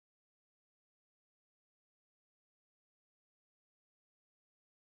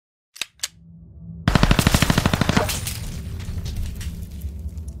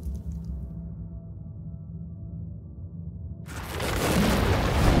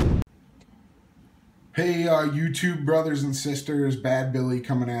Hey, YouTube brothers and sisters, Bad Billy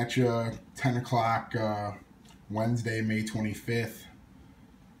coming at you, 10 o'clock Wednesday, May 25th.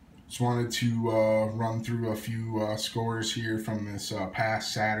 Just wanted to run through a few scores here from this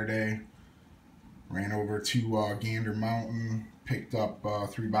past Saturday. Ran over to Gander Mountain, picked up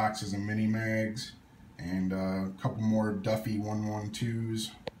 3 boxes of mini mags, and a couple more Duffy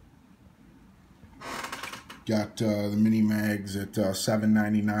 112's. Got the mini mags at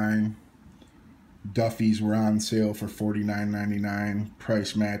 $7.99. Duffy's were on sale for $49.99.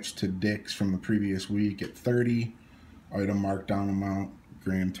 Price matched to Dick's from the previous week at $30. Item markdown amount,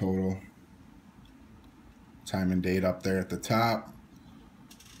 grand total. Time and date up there at the top.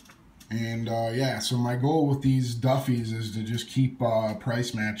 And yeah, so my goal with these Duffys is to just keep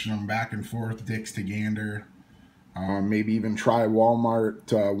price matching them back and forth, Dick's to Gander. Maybe even try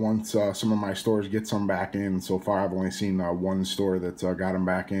Walmart once some of my stores get some back in. So far, I've only seen one store that's got them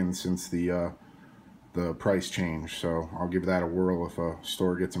back in since the price change, so I'll give that a whirl if a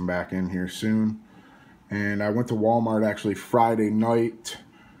store gets them back in here soon. And I went to Walmart actually Friday night,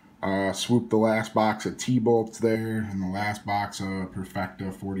 swooped the last box of T-bolts there, and the last box of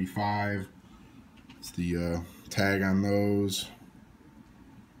Perfecta 45. It's the tag on those,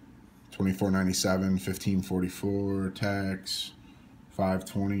 $24.97, $15.44 tax,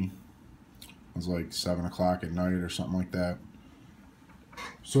 $5.20. It was like 7 o'clock at night or something like that.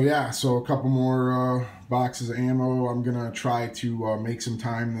 So yeah, so a couple more boxes of ammo. I'm gonna try to make some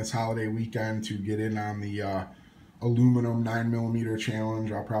time this holiday weekend to get in on the aluminum 9mm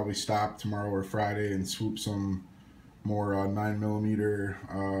challenge. I'll probably stop tomorrow or Friday and swoop some more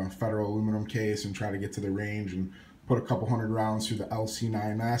 9mm federal aluminum case and try to get to the range and put a couple hundred rounds through the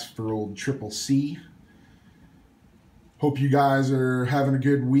LC9S for old Triple C. Hope you guys are having a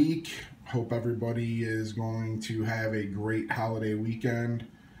good week. Hope everybody is going to have a great holiday weekend.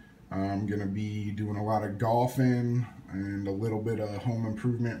 I'm going to be doing a lot of golfing and a little bit of home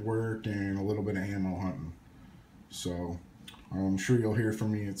improvement work and a little bit of ammo hunting. So I'm sure you'll hear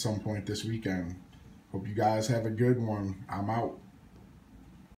from me at some point this weekend. Hope you guys have a good one. I'm out.